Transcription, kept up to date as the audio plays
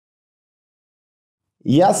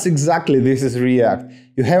Yes, exactly, this is React.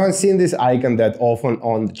 You haven't seen this icon that often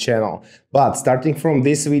on the channel, but starting from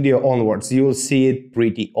this video onwards, you will see it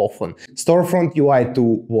pretty often. Storefront UI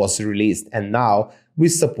 2 was released and now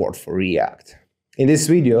with support for React. In this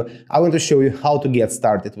video, I want to show you how to get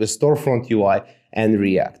started with Storefront UI and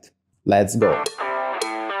React. Let's go!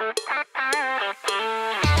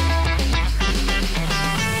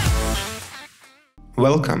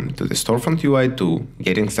 Welcome to the Storefront UI 2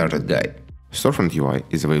 Getting Started Guide. Storefront UI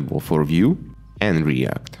is available for Vue and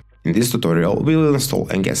React. In this tutorial, we will install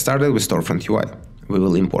and get started with Storefront UI. We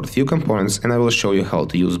will import Vue components and I will show you how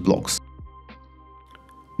to use blocks.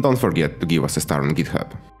 Don't forget to give us a star on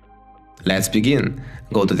GitHub. Let's begin!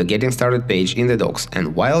 Go to the Getting Started page in the docs,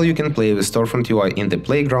 and while you can play with Storefront UI in the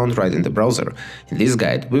playground right in the browser, in this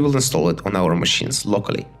guide we will install it on our machines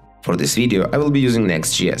locally. For this video, I will be using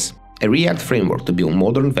Next.js, a React framework to build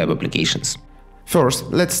modern web applications.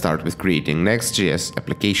 First, let's start with creating Next.js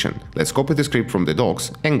application. Let's copy the script from the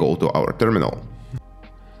docs and go to our terminal.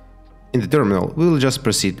 In the terminal, we'll just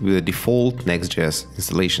proceed with the default Next.js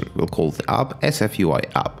installation. We'll call the app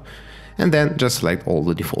SFUI app, and then just select all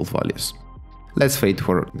the default values. Let's wait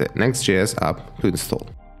for the Next.js app to install.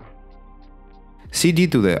 CD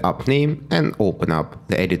to the app name and open up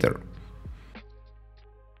the editor.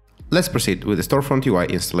 Let's proceed with the Storefront UI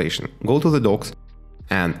installation. Go to the docs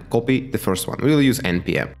and copy the first one. We'll use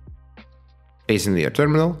npm. Paste in your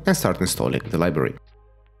terminal and start installing the library.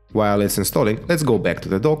 While it's installing, let's go back to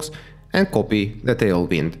the docs and copy the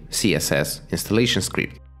Tailwind CSS installation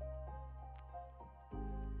script.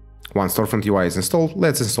 Once Storefront UI is installed,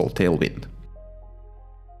 let's install Tailwind.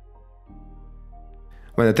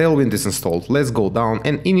 When the Tailwind is installed, let's go down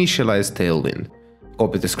and initialize Tailwind.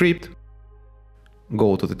 Copy the script,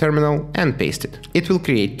 go to the terminal and paste it. It will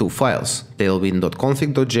create two files,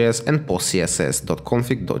 tailwind.config.js and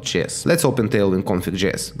postcss.config.js. Let's open tailwind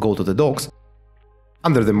config.js, go to the docs.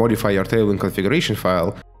 Under the modify your tailwind configuration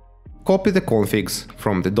file, copy the configs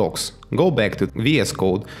from the docs, go back to VS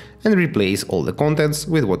Code and replace all the contents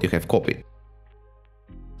with what you have copied.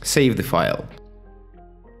 Save the file.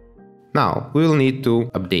 Now we will need to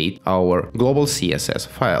update our global CSS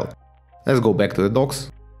file. Let's go back to the docs,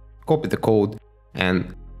 copy the code,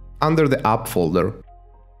 and under the app folder,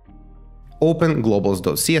 open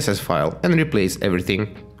globals.css file and replace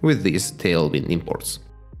everything with these Tailwind imports.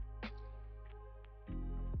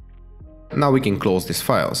 Now we can close these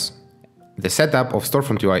files. The setup of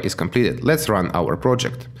Storefront UI is completed. Let's run our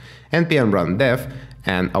project. npm run dev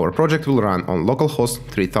and our project will run on localhost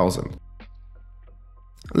 3000.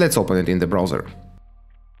 Let's open it in the browser.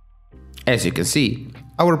 As you can see,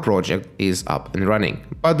 our project is up and running,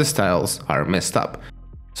 but the styles are messed up.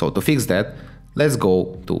 So to fix that, let's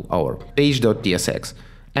go to our page.tsx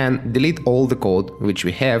and delete all the code which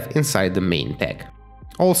we have inside the main tag.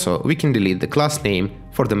 Also, we can delete the class name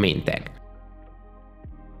for the main tag.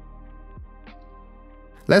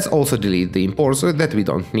 Let's also delete the imports that we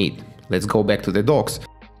don't need. Let's go back to the docs.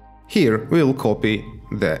 Here we'll copy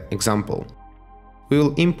the example. We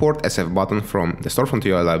will import SF button from the Storefront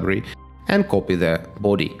UI library and copy the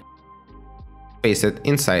body. Paste it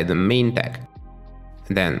inside the main tag.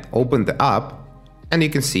 Then open the app and you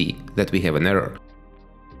can see that we have an error.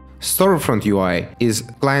 Storefront UI is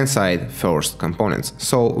client-side first components,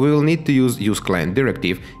 so we will need to use client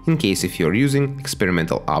directive in case if you're using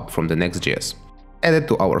experimental app from the Next.js. Add it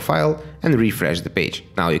to our file and refresh the page.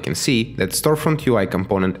 Now you can see that Storefront UI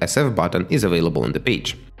component SF button is available on the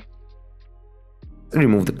page.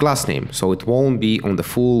 Remove the class name, so it won't be on the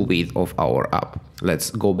full width of our app. Let's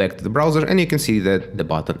go back to the browser and you can see that the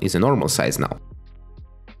button is a normal size now.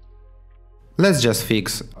 Let's just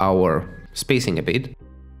fix our spacing a bit.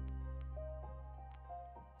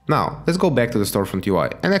 Now, let's go back to the Storefront UI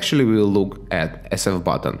and actually we will look at SF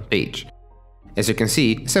button page. As you can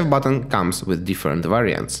see, SF button comes with different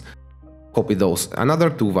variants. Copy those another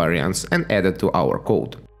two variants and add it to our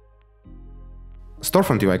code.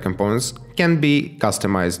 Storefront UI components can be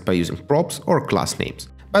customized by using props or class names,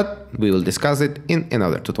 but we will discuss it in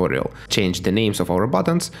another tutorial. Change the names of our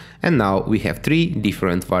buttons, and now we have three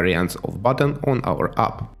different variants of button on our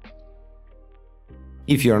app.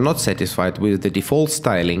 If you are not satisfied with the default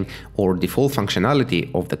styling or default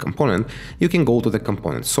functionality of the component, you can go to the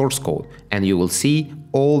component source code and you will see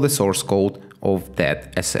all the source code of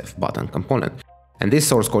that SF button component. And this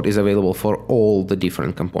source code is available for all the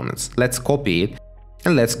different components. Let's copy it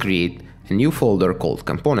and let's create a new folder called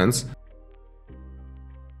components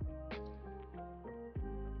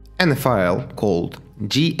and a file called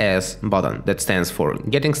GS button, that stands for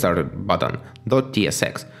getting started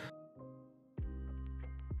button.tsx.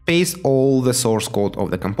 Paste all the source code of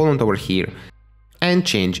the component over here and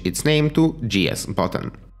change its name to GS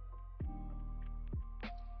button.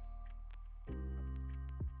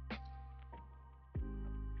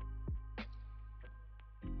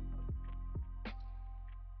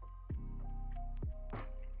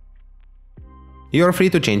 You are free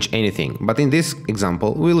to change anything, but in this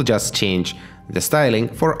example we'll just change the styling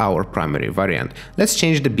for our primary variant. Let's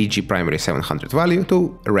change the BG primary 700 value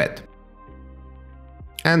to red.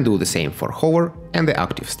 And do the same for hover and the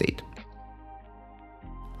active state.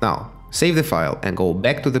 Now, save the file and go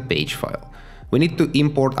back to the page file. We need to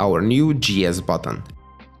import our new GS button.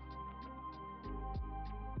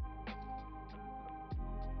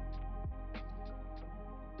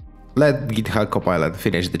 Let GitHub Copilot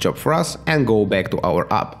finish the job for us and go back to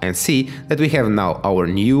our app and see that we have now our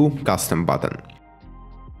new custom button.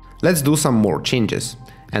 Let's do some more changes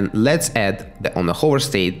and let's add that on the hover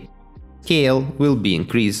state, scale will be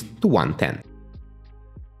increased to 110.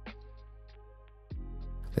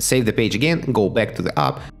 Let's save the page again, go back to the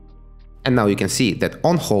app, and now you can see that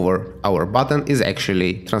on hover our button is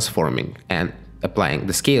actually transforming and applying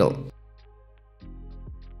the scale.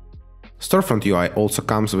 Storefront UI also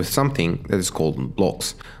comes with something that is called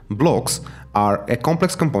blocks. Blocks are a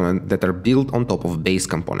complex component that are built on top of base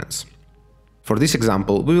components. For this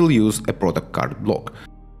example, we will use a product card block.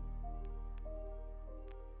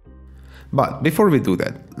 But before we do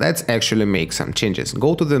that, let's actually make some changes.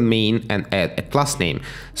 Go to the main and add a class name,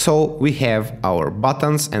 so we have our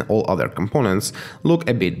buttons and all other components look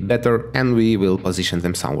a bit better, and we will position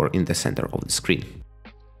them somewhere in the center of the screen.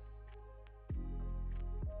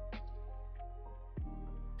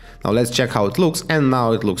 Now let's check how it looks, and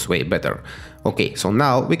now it looks way better. Okay, so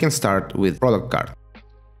now we can start with product card.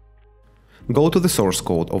 Go to the source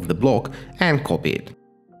code of the block and copy it.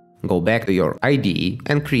 Go back to your IDE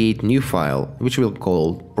and create new file which we'll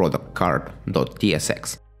call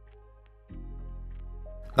productcard.tsx.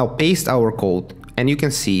 Now paste our code and you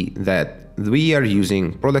can see that we are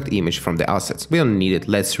using product image from the assets. We don't need it,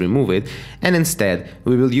 let's remove it, and instead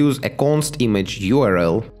we will use a const image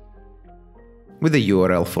URL with the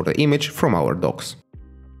URL for the image from our docs.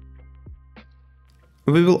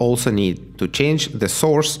 We will also need to change the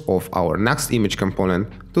source of our next image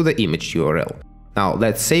component to the image URL. Now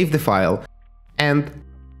let's save the file and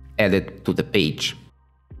add it to the page.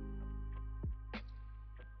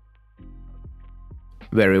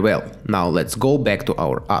 Very well, now let's go back to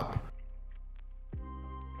our app.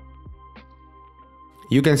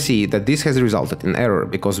 You can see that this has resulted in error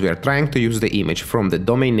because we are trying to use the image from the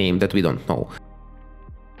domain name that we don't know.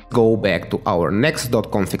 Go back to our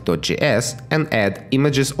next.config.js and add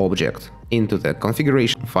images object into the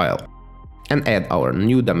configuration file and add our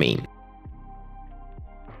new domain.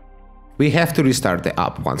 We have to restart the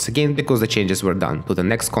app once again because the changes were done to the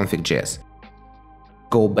next.config.js.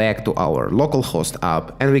 Go back to our localhost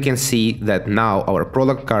app and we can see that now our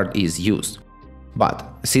product card is used. But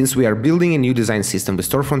since we are building a new design system with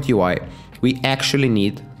Storefront UI, we actually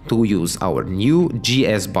need to use our new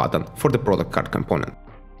GS button for the product card component.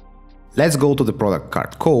 Let's go to the product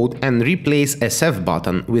card code and replace SF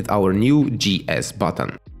button with our new GS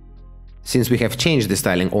button. Since we have changed the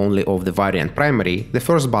styling only of the variant primary, the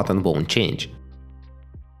first button won't change.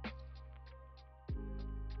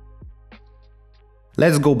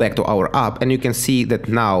 Let's go back to our app and you can see that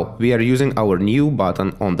now we are using our new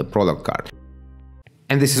button on the product card.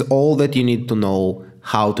 And this is all that you need to know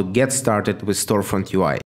how to get started with Storefront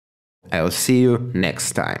UI. I will see you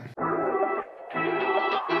next time.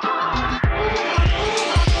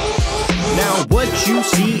 Now what you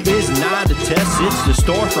see is not a test, it's the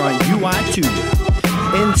Storefront UI 2.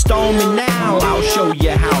 Install me now, I'll show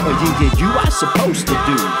you how a UI is supposed to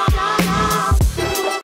do.